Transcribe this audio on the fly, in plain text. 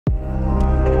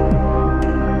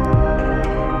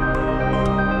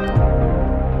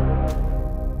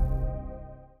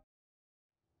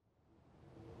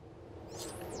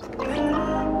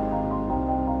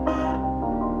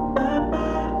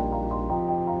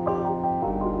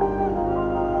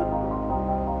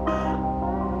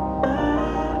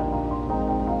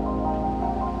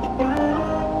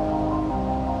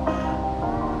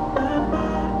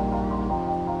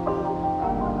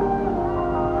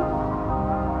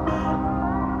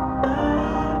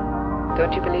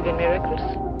Don't you believe in miracles?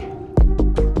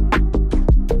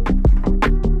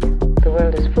 The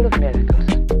world is full of miracles.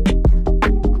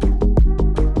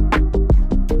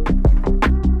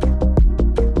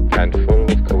 And full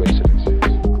of coincidences.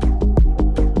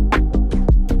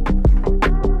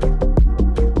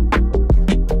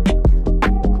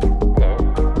 Hello?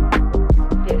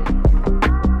 Yes.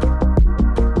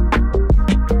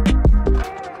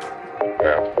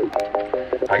 Well,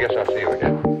 I guess I'll see you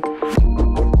again.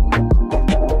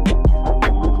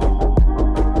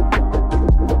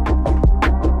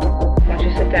 Won't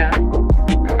you sit down?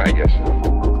 I guess so.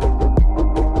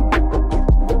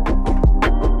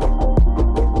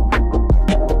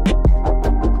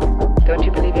 Don't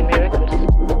you believe in miracles?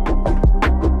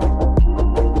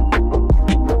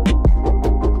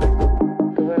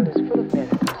 The world is full of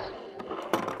miracles.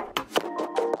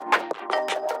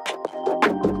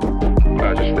 I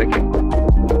was just thinking.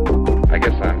 I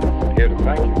guess I'm here to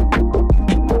thank you.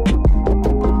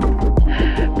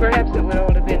 Perhaps it would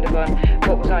all depend upon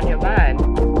what was on your mind.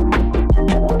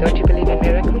 Don't you believe in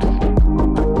miracles?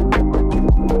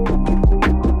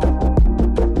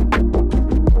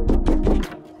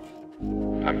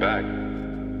 I'm back.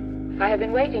 I have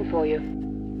been waiting for you.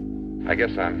 I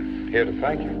guess I'm here to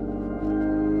thank you.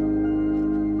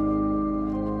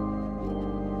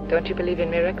 Don't you believe in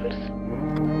miracles?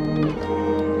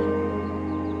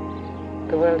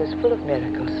 The world is full of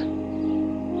miracles.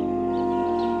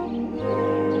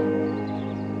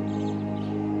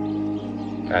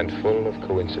 And full of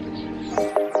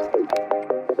coincidences.